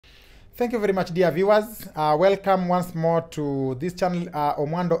Thank you very much, dear viewers. Welcome once more to this channel,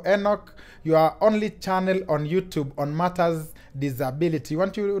 Omwando Enoch, your only channel on YouTube on matters disability. You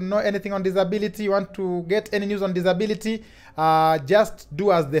want to know anything on disability? You want to get any news on disability? Just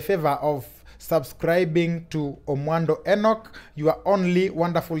do us the favor of subscribing to Omwando Enoch, your only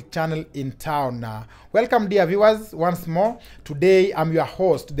wonderful channel in town. Welcome, dear viewers, once more. Today, I'm your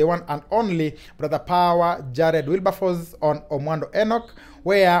host, the one and only Brother Power Jared Wilberforce on Omwando Enoch,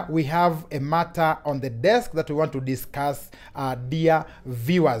 where we have a matter on the desk that we want to discuss, dear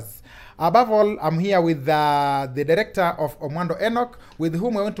viewers. Above all, I'm here with the director of Omwando Enoch, with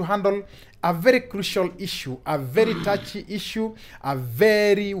whom we want to handle a very crucial issue, a very touchy issue, a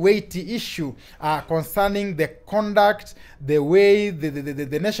very weighty issue concerning the conduct, the way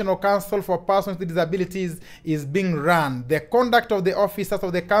the National Council for Persons with Disabilities is being run, the conduct of the officers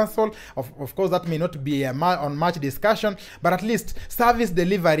of the council. Of course, that may not be on much discussion, but at least service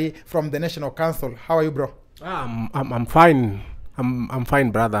delivery from the National Council. How are you, bro? I'm fine. I'm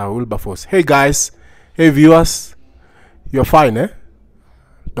fine, brother Wilberforce. Hey guys, hey viewers, you're fine, eh?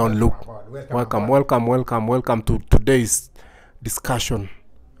 Don't look. Welcome to today's discussion.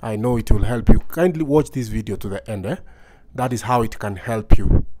 I know it will help you. Kindly watch this video to the end, eh? That is how it can help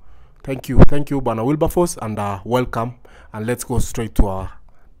you. Thank you, Bana Wilberforce, and welcome. And let's go straight to our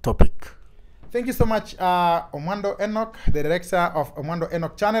topic. Thank you so much, Omwando Enoch, the director of Omwando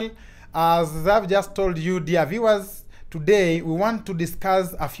Enoch channel. As I've just told you, dear viewers, today we want to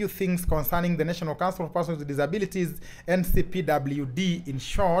discuss a few things concerning the National Council for Persons with Disabilities, NCPWD in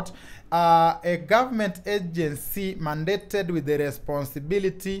short, a government agency mandated with the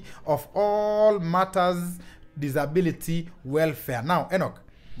responsibility of all matters disability welfare. Now, Enoch.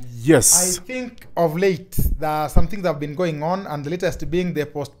 Yes. I think of late there are some things that have been going on, and the latest being the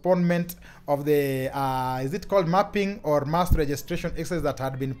postponement of the is it called mapping or mass registration exercise that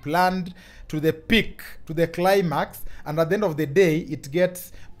had been planned to the peak, to the climax, and at the end of the day it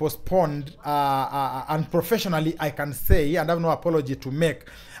gets postponed unprofessionally, I can say, and I have no apology to make.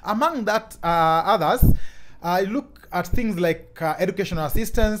 Among that others, I look at things like educational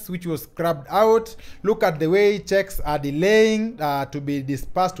assistance, which was scrubbed out. Look at the way checks are delaying to be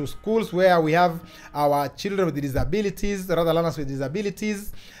dispersed to schools where we have our children with disabilities, rather learners with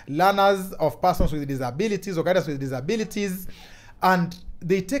disabilities, learners of persons with disabilities or guidance with disabilities, and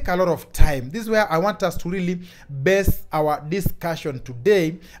they take a lot of time. This is where I want us to really base our discussion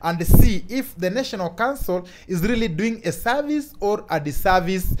today and see if the National Council is really doing a service or a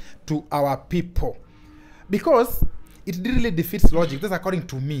disservice to our people. Because it really defeats logic. That's according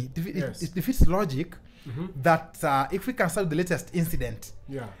to me. It defeats logic that if we can solve the latest incident,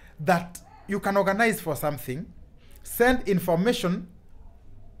 that you can organize for something, send information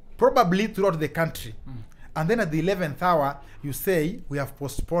probably throughout the country, and then at the 11th hour, you say, we have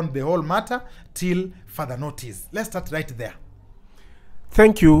postponed the whole matter till further notice. Let's start right there.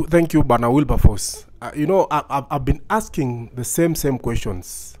 Thank you, Bana Wilberforce. You know, I've been asking the same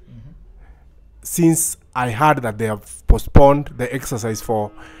questions since I heard that they have postponed the exercise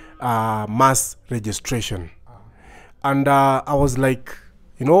for mass registration. And I was like,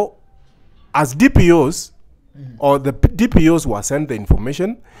 you know, as DPOs, or the DPOs were sent the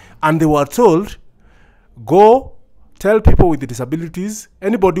information, and they were told, go tell people with the disabilities,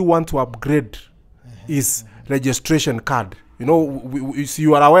 anybody who want to upgrade his registration card. You know,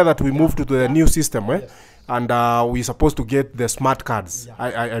 you are aware that we moved to the new system, eh? Yes. And we're supposed to get the smart cards.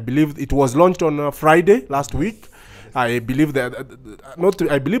 I believe it was launched on Friday last week. I believe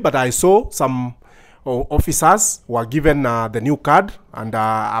that, but I saw some officers were given the new card, and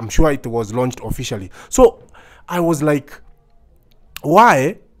I'm sure it was launched officially. So I was like,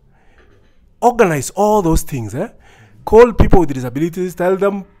 why organize all those things? Call people with disabilities, tell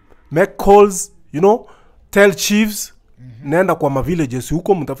them, make calls, you know, tell chiefs, nenda kwa ma villages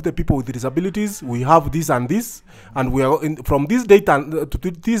huko mtafute people with disabilities, we have this and this, and we are from this date and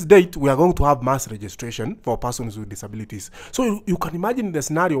to this date we are going to have mass registration for persons with disabilities. So you can imagine the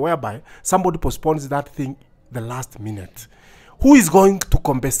scenario whereby somebody postpones that thing the last minute. Who is going to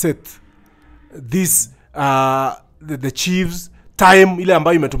compensate this the chiefs time ile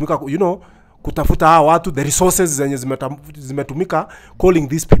ambayo imetumika, you know, kutafuta hawa watu, the resources zenye zimetumika calling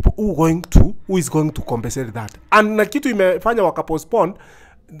these people, who is going to compensate that? And na kitu imefanya waka postpone,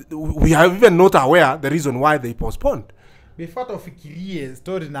 we are even not aware the reason why they postponed. Before to fikirie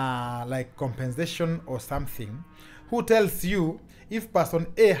story na like compensation or something, who tells you if person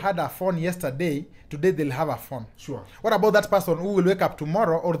A had a phone yesterday, today they'll have a phone? Sure. What about that person who will wake up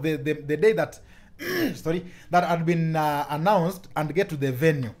tomorrow or the day that sorry, that had been announced and get to the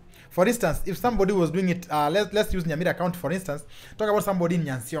venue? For instance, if somebody was doing it, let's use Nyamira account for instance, talk about somebody in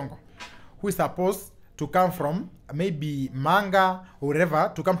Nyansiongo. who is supposed to come from maybe Manga or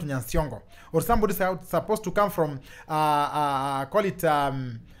wherever to come to Nyansiongo, or somebody supposed to come from call it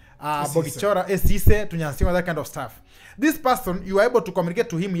Bogichora, Esise to Nyansiongo, that kind of stuff. This person, you were able to communicate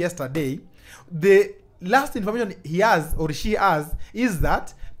to him yesterday. The last information he has or she has is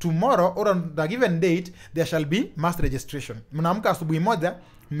that tomorrow or on the given date there shall be mass registration. Mnaamka asubuhi moja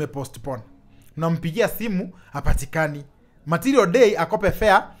mmepostpone, mnampigia simu hapatikani, material day akope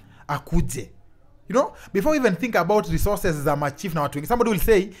fare akuje. You know, before we even think about resources za machief na watu wengi, somebody will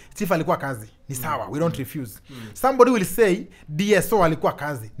say chief alikuwa kazi, ni sawa, we don't refuse. Somebody will say DSO alikuwa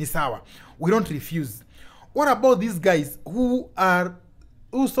kazi, ni sawa, we don't refuse. What about these guys who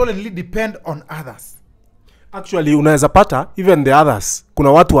solely depend on others? Actually, unaweza pata even the others.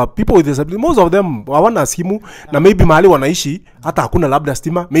 Kuna watu wa people with disabilities, most of them hawana simu na maybe mahali wanaishi hata hakuna labda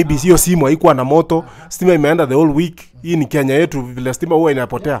stima, maybe hiyo simu haikuwa na moto, stima imeenda the whole week. Hii ni Kenya yetu vile stima huwa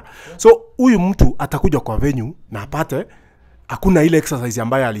inapotea. So huyu mtu atakuja kwa venue na apate hakuna ile exercise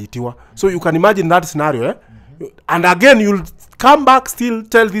ambayo aliitiwa. So you can imagine that scenario, and again you'll come back still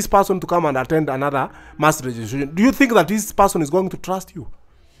tell this person to come and attend another mass registration. Do you think that this person is going to trust you?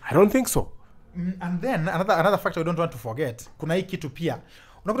 I don't think so. And then another factor we don't want to forget, kuna hii kitu pia.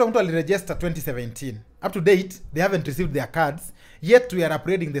 Unakuta mtu aliregister 2017. Up to date, they haven't received their cards, yet we are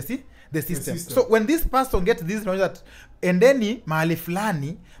upgrading the system. So when this person gets this knowledge that endeni mahali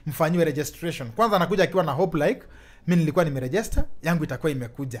fulani mfanyiwe registration, kwanza anakuja akiwa na hope like, mimi nilikuwa nimeregister, yangu itakuwa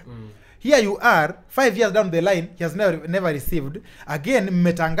imekuja. Here you are, 5 years down the line, he has never received. Again,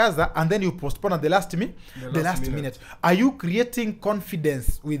 mmetangaza, and then you postpone at the last minute. Are you creating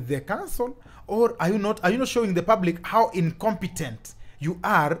confidence with the council, or are you not showing the public how incompetent you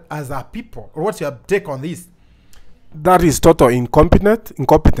are as a people? Or what's your take on this? That is total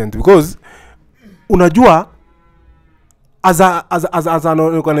incompetent because unajua as an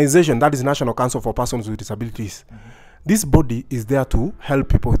organization, that is National Council for Persons with Disabilities. This body is there to help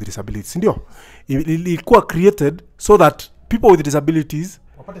people with disabilities. Ndio. Ilikuwa created so that people with disabilities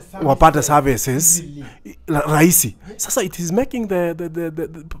wapate services rahisi. Sasa it is making the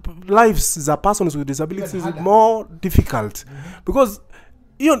lives za persons with disabilities more difficult. Because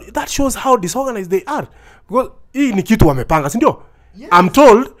you know, that shows how disorganized they are. Because hii ni kitu wamepanga, si ndio? Yes. I'm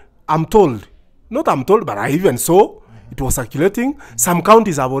told. Not I'm told, but I even saw it was circulating. Some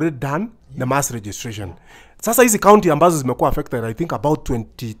counties have already done the mass registration. Sasa hizi county ambazo zimekuwa affected, I think about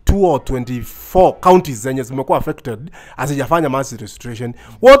 22 or 24 counties zenye zimekuwa affected hazijafanya mass registration.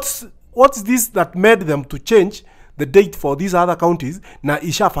 What's this that made them to change the date for these other counties na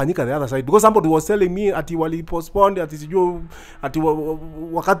ishafanyika the other side? Because somebody was telling me ati wali postpone, ati sijui ati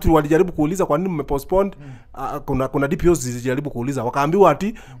wakati walijaribu kuuliza kwa nini mmepostpone, kuna DPOs zilijaribu kuuliza wakaambiwa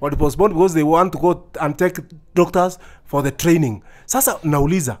ati wali postpone because they want to go and take doctors for the training. Sasa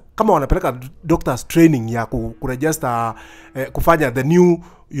nauliza kama wanapeleka doctors training ya kuregister kufanya the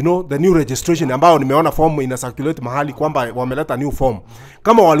new registration ambao nimeona form ina circulate mahali kwamba wameleta new form,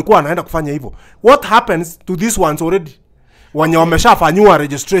 kama walikuwa wanaenda kufanya hivyo, what happens to these ones already wanya wameshafanywa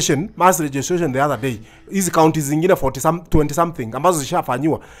registration, mass registration the other day? Hizi counties zingine 20 something ambazo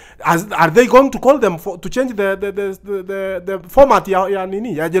zishafanywa, are they going to call them to change the format ya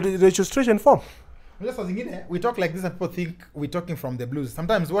nini ya registration form? We talk like this and people think we're talking from the blues.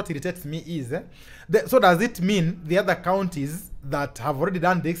 Sometimes what irritates me is so does it mean the other counties that have already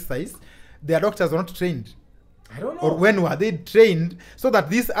done the exercise, their doctors are not trained? I don't know. Or when were they trained so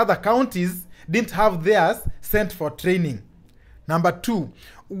that these other counties didn't have theirs sent for training? Number 2,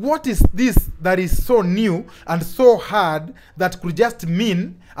 what is this that is so new and so hard that could just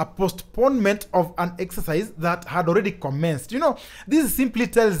mean a postponement of an exercise that had already commenced? You know, this simply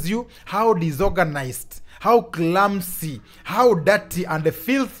tells you how disorganized, how clumsy, how dirty and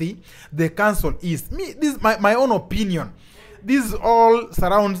filthy the council is. This is my own opinion. This all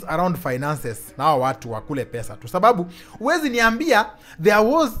surrounds around finances. Now watu wakule pesa tu. Sababu uwezi niambia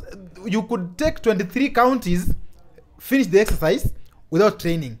you could take 23 counties, finish the exercise without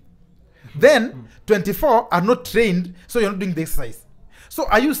training. Then 24 are not trained, so you're not doing the exercise. So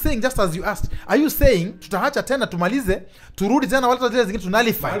are you saying, just as you asked, are you saying tutaacha tena tumalize turudi tena wala zile zingine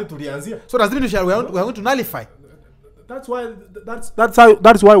tunalify? So does it mean we are going to nullify?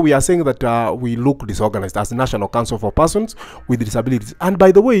 That's why we are saying that we look disorganized as the National Council for Persons with Disabilities. And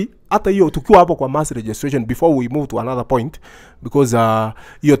by the way, hata hiyo tukiwa hapo kwa mass registration, before we move to another point, because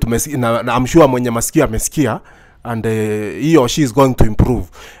hiyo I'm sure mwenye masikia amesikia, and he or she is going to improve.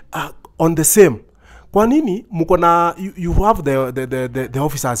 On the same, kwa nini mko na you have the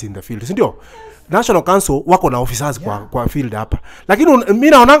officers in the field, si ndio? National Council wako na officers kwa field hapa, lakini mimi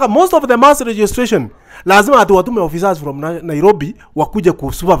naonanga most of the mass registration lazima watume officers from Nairobi wakuje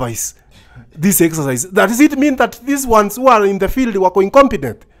ku supervise this exercise. Does it mean that these ones who are in the field were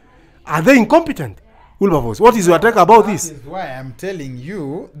incompetent? Are they incompetent? Wilberforce, what is your take about this? That is why I'm telling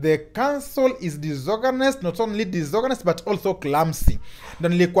you, the council is disorganized, not only disorganized, but also clumsy. Ndio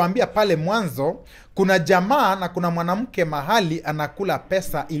nilikwambia pale mwanzo, kuna jamaa na kuna mwanamke mahali anakula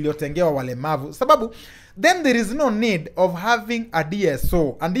pesa iliyotengewa walemavu. Sababu, then there is no need of having a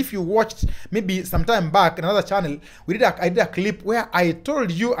DSO. And if you watched maybe some time back in another channel, I did a clip where I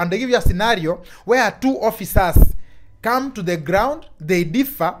told you and I give you a scenario where two officers come to the ground, they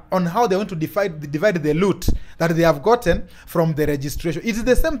differ on how they want to divide the loot that they have gotten from the registration. It is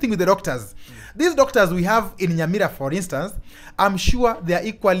the same thing with the doctors. These doctors we have in Nyamira, for instance, I'm sure they are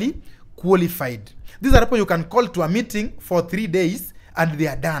equally qualified. These are people you can call to a meeting for 3 days and they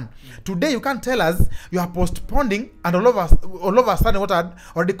are done. Today you can't tell us you are postponing and all of a sudden what had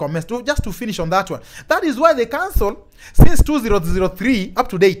already commenced. Just to finish on that one. That is why the council, since 2003 up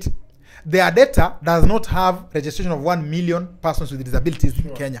to date, their data does not have registration of 1 million persons with disabilities in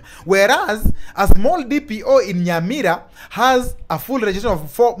Kenya. Whereas a small DPO in Nyamira has a full registration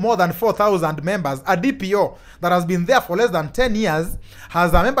of more than 4,000 members. A DPO that has been there for less than 10 years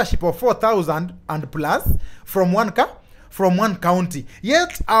has a membership of 4,000 and plus from one county.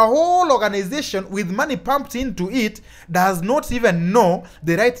 Yet a whole organization with money pumped into it does not even know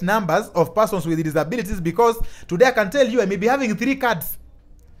the right numbers of persons with disabilities, because today I can tell you I may be having 3 cards.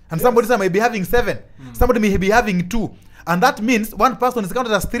 And yes, somebody may be having 7. Somebody may be having 2. And that means one person is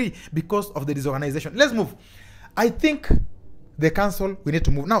counted as 3 because of the disorganization. Let's move. I think the council, we need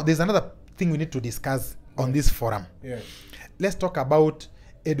to move. Now, there's another thing we need to discuss on this forum. Yes. Let's talk about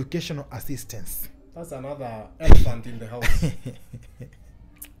educational assistance. That's another elephant in the house.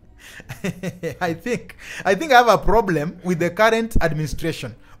 I think I have a problem with the current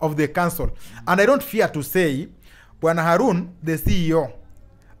administration of the council. And I don't fear to say, Bwana Harun, the CEO,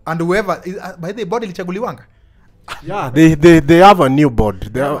 and whoever by the body lichaguliwanga. Yeah, they have a new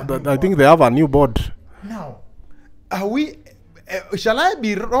board. I think they have a new board. Now, are we shall I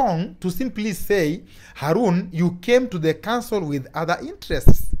be wrong to simply say, Harun, you came to the council with other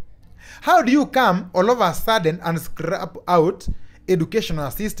interests? How do you come all of a sudden and scrap out educational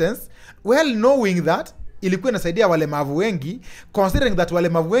assistance, well knowing that ilikuwa inasaidia walemavu wengi, considering that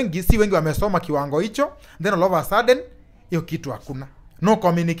walemavu wengi si wengi wamesoma kiwango hicho, then all of a sudden hiyo kitu hakuna. No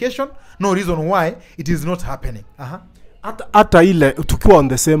communication, no reason why it is not happening. Hata ile tukiwa on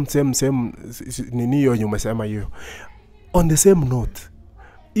the same nini hiyo umesema hiyo. On the same note,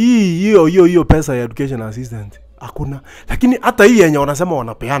 hiyo pesa ya education assistant hakuna. Lakini hata hii yenye wanasema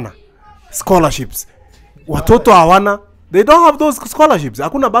wanapeana scholarships, watoto hawana, they don't have those scholarships.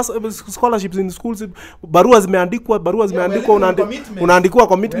 Hakuna scholarships in schools. Barua zimeandikwa, unaandikwa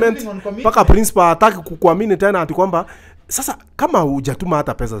commitment mpaka principal hataki kukuamini tena ati kwamba sasa kama hujatuma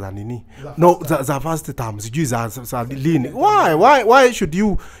hata pesa za nini za first term sijui za lini, why should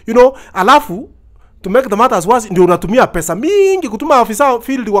you alafu to make the matters worse ndio unatumia pesa mingi kutuma officer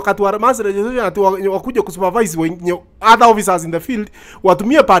field wakati wa mass registration ati wakuja kusupervise other officers in the field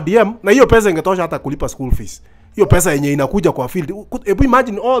watumie per DM, na hiyo pesa ingetosha hata kulipa school fees. Hiyo pesa yenye inakuja kwa field. Hebu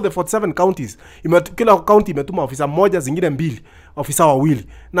imagine all the 47 counties. Kila county imetuma officer mmoja, zingine 2, officer wawili.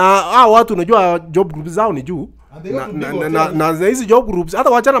 Na hao watu unajua job groups zao ni juu. Na hizi job groups hata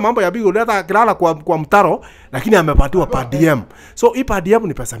wachana mambo ya bigo, hata kilala kwa mtaro lakini amepatiwa per DM. So hii per DM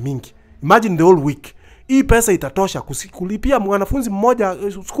ni pesa mingi. Imagine the whole week. Hii pesa itatosha kulipia mwanafunzi mmoja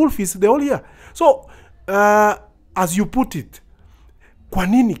school fees the whole year. So as you put it, kwa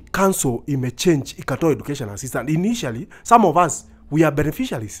nini council imechange ikatoa education assistant? Initially some of us we are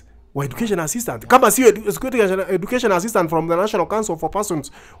beneficiaries wa education assistant. Kama si education assistant from the National Council for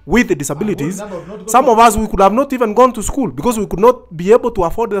Persons with Disabilities, some of us we could have not even gone to school because we could not be able to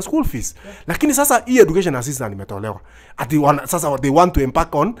afford the school fees. Lakini sasa hii education assistant imetolewa. Sasa they want to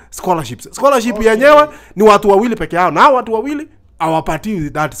impact on scholarships. Scholarship yenyewe ni watu wawili peke yao, na watu wawili hawapati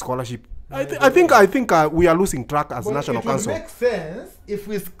that scholarship. I think we are losing track as National Council. It would make sense if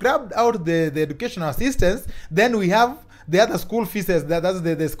we scrubbed out the educational assistance, then we have the other school fees, that's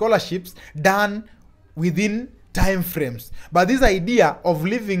the scholarships done within time frames. But this idea of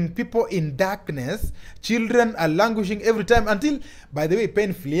leaving people in darkness, children are languishing every time until, by the way,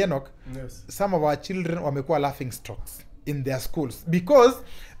 painfully, yes, some of our children wamekuwa laughing stocks in their schools because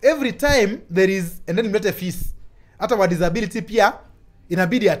every time there is an unlimited fees, hata wa disability pia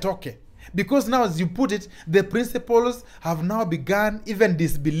inabidi atoke. Because now, as you put it, the principals have now begun even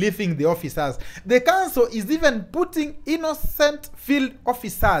disbelieving the officers. The council is even putting innocent field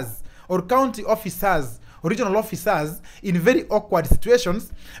officers or county officers or regional officers in very awkward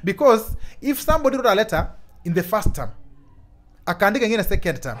situations, because if somebody wrote a letter in the first term, akaandika in the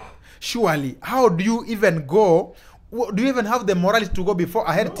second term, surely, how do you even go? Do you even have the morality to go before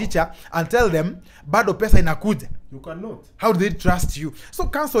a head teacher and tell them, bado pesa inakuja? You cannot. How do they trust you? So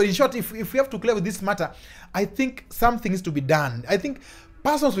council, in short, if we have to clear with this matter, I think something is to be done. I think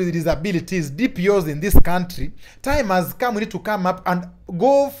persons with disabilities, DPOs in this country, time has come, we need to come up and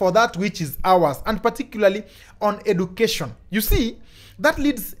go for that which is ours, and particularly on education. You see, that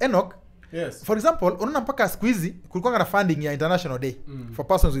leads Enoch. Yes. For example, unaona mpaka siku hizi kulikuwa na funding ya International Day for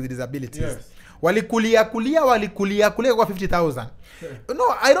persons with disabilities. Yes. Walikulia kwa 50,000. No,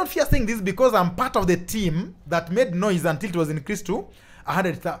 I don't fear saying this because I'm part of the team that made noise until it was increased to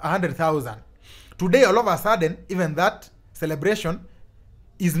 100,000. Today, all of a sudden, even that celebration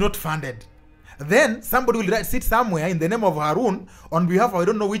is not funded. Then somebody will sit somewhere in the name of Harun on behalf of I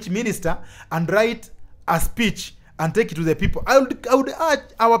don't know which minister and write a speech and take it to the people. I would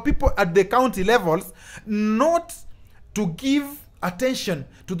urge our people at the county levels not to give attention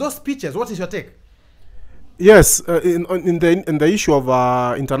to those speeches. What is your take? Yes, in the issue of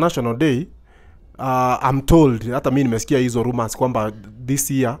International Day, I'm told, hata mimi nimesikia hizo rumors kwamba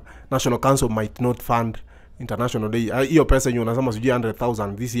this year National Council might not fund International Day. Hiyo pesa yenye unasema sijui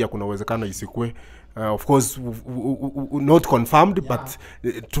 100,000 this year kuna uwezekano isikwe. Of course not confirmed, but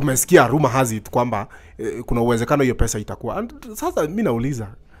tumesikia rumor has it kwamba kuna uwezekano hiyo pesa itakuwa. And sasa mimi nauliza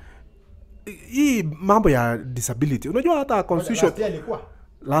hii mambo ya disability, unajua hata constitution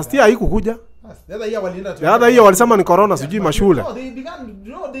last year haikukuja. The other year walisema ni corona sijui mashule. No, they began,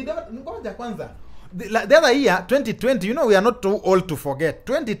 ngoja kwanza. The other year 2020, you know, we are not too old to forget.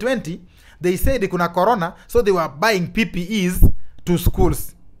 2020 they said kuna corona, so they were buying PPEs to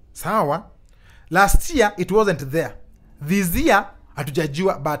schools. Sawa. Last year it wasn't there. This year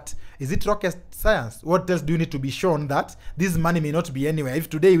hatujajua, but is it rocket science? What else do you need to be shown that this money may not be anywhere? If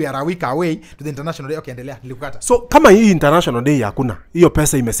today we are a week away to the International Day, okay, endelea, nilikukata. So kama hii International Day hakuna, hiyo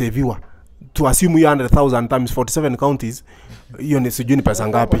pesa imesaviwa. To assume hiyo 100,000 times 47 counties, hiyo ni sijui ni pesa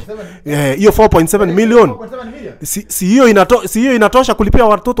ngapi? Hiyo 4.7 million. Si hiyo inatosha kulipia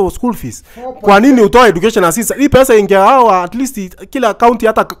watoto school fees. Kwa nini utoe education assistance? Hii pesa ingehawa at least kila county,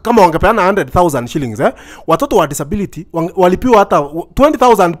 hata kama wangepeana 100,000 shillings watoto wa disability walipiwa hata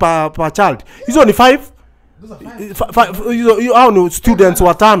 20,000 per child. Hizo ni 5 hao ni students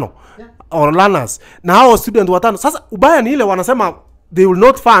watano or learners. Na hao students watano. Sasa ubaya ni ile wanasema they will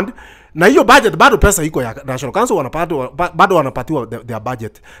not fund. Na hiyo budget bado pesa iko ya National Council bado wanapatiwa their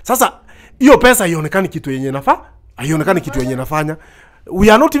budget. Sasa hiyo pesa haionekani kitu yenye haionekani kitu yenye nafanya.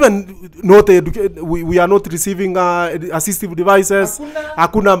 We are not even we are not receiving assistive devices.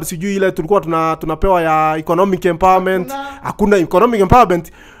 Hakuna sijui ile tulikuwa tunapewa ya economic empowerment. Hakuna economic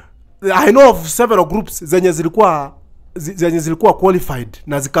empowerment. I know of several groups zenye zilikuwa qualified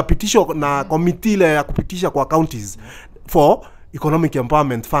na zikapitishwa na committee ile ya kupitisha kwa counties for economic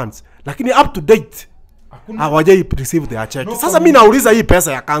empowerment funds, lakini up to date hawajai receive their check. Sasa mimi nauliza hii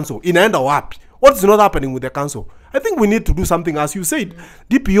pesa ya council inaenda wapi? What is not happening with the council? I think we need to do something, as you said.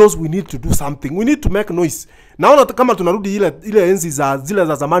 DPOs, we need to do something. We need to make noise. Naona kama tunarudi ile enzi za zile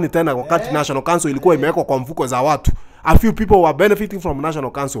za zamani tena, wakati National Council ilikuwa imewekwa kwa mfuko za watu. A few people were benefiting from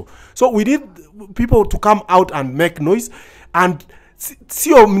National Council. So we need people to come out and make noise, and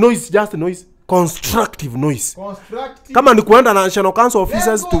see noise, just noise. Constructive noise. Kama ni kuenda National Council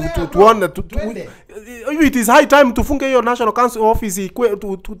offices it is high time to funge hiyo National Council office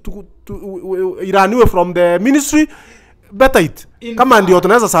iraniwe from the ministry. Better it. Kama ndio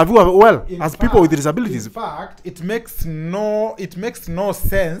tunaweza serve well as people with disabilities. In fact, it makes no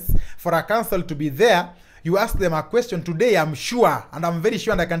sense for a council to be there. You ask them a question today, I'm sure, and I'm very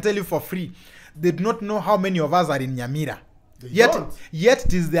sure, and I can tell you for free, they do not know how many of us are in Nyamira. Yet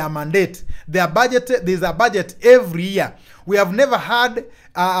it is their mandate. Their budget, there's a budget every year. We have never had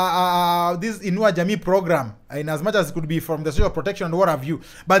this Inua Jamii program, in as much as it could be from the social protection and what have you.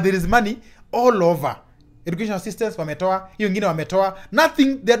 But there is money all over. Education assistance wametoa, hiyo ingine wametoa.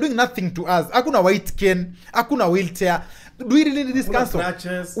 Nothing, they are doing nothing to us. Hakuna white cane, hakuna wheelchair. Do we really need this council?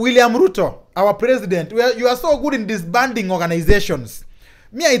 William Ruto, our president, you are so good in disbanding organizations.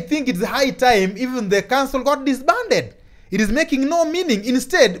 Me, I think it's high time even the council got disbanded. It is making no meaning.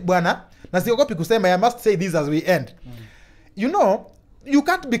 Instead, bwana, na siogopi kusema, I must say this as we end. You know, you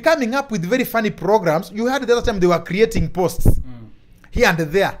can't be coming up with very funny programs. You had the other time they were creating posts here and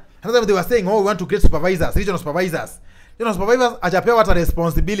there. Another time they were saying, oh, we want to create supervisors, regional supervisors. You know, supervisors ajapewa what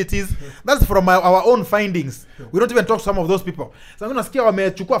responsibilities. That's from our own findings. We don't even talk to some of those people. So I'm nasikia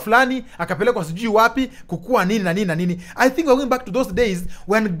wamechukua fulani akapelekwa sijui wapi kukua nini na nini na nini. I think we're going back to those days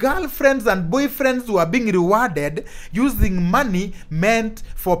when girlfriends and boyfriends were being rewarded using money meant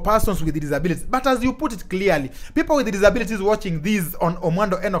for persons with disabilities. But as you put it clearly, people with disabilities watching this on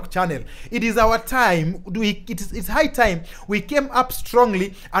Omwando Enoch channel, it is our time. It's high time we came up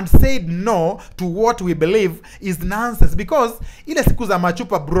strongly and said no to what we believe is nonsense, because ile siku za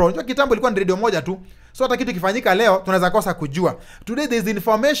machupa bro, unajua kitambo ilikuwa ni radio moja tu, so hata kitu kifanyika leo tunaweza kosa kujua. Today there is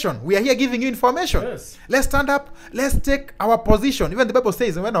information, we are here giving you information. Yes. Let's stand up, let's take our position. Even the Bible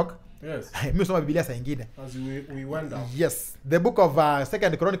says, Enoch, Yes. mimi usoma Biblia saa ingine, As we went down. yes, the book of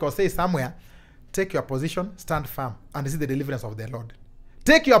 2nd Chronicles says somewhere, take your position, stand firm, and see the deliverance of the Lord.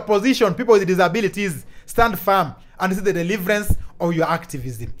 Take your position, people with disabilities, stand firm and see the deliverance of your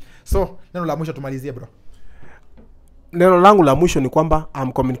activism. So neno la mwisho tumalizie bro. Neno langu la mwisho ni kwamba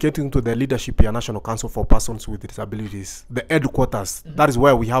I'm communicating to the leadership ya National Council for Persons with Disabilities, the headquarters. That is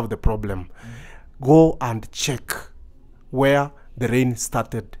where we have the problem. Go and check where the rain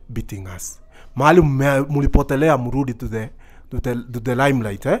started beating us. Mahali mulipotelea murudi to the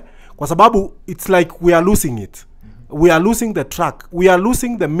limelight, kwa sababu it's like we are losing it. We are losing the track. We are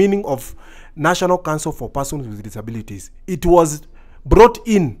losing the meaning of National Council for Persons with Disabilities. It was brought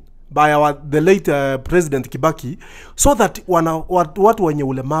in by the late President Kibaki so that watu wenye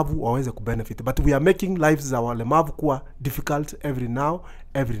ulemavu waweze kubenefit. But we are making lives za walemavu kuwa difficult every now,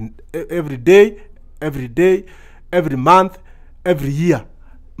 every day, every month, every year.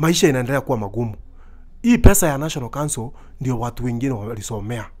 Maisha inaendelea kuwa magumu. Hii pesa ya National Council ndio watu wengine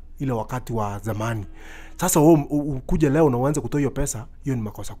walisomea ile wakati wa zamani. Sasa ukuje leo na uanze kutoa hiyo pesa, hiyo ni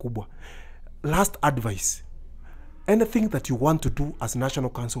makosa kubwa. Last advice. Anything that you want to do as National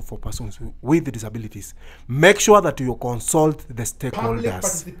Council for Persons with Disabilities, make sure that you consult the stakeholders. Public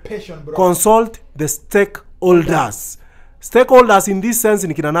participation, bro. Consult the stakeholders. Stakeholders in this sense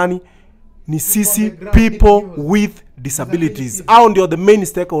ni kina nani? Ni sisi, people with disabilities. Hao ndio the main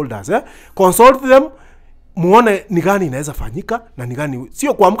stakeholders. Consult them. Muone ni gani inaweza fanyika na ni gani.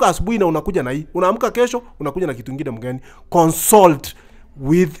 Sio kuamka asubuhi na unakuja na hii. Unaamka kesho unakuja na kitu kingine mgeni. Consult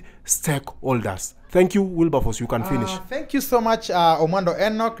with stakeholders. Thank you, Wilberforce. You can finish. Thank you so much, Omwando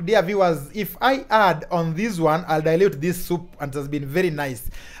Enoch. Dear viewers, if I add on this one, I'll dilute this soup, and it has been very nice.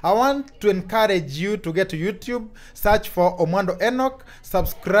 I want to encourage you to get to YouTube, search for Omwando Enoch,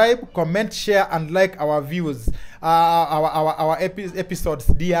 subscribe, comment, share, and like our views, our episodes,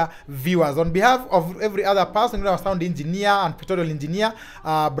 dear viewers. On behalf of every other person, our sound engineer and pictorial engineer,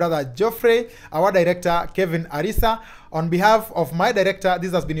 Brother Geoffrey, our director, Kevin Arisa, on behalf of my director,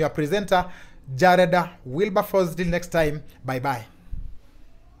 this has been your presenter, Jared Wilberforce. Till next time, bye-bye.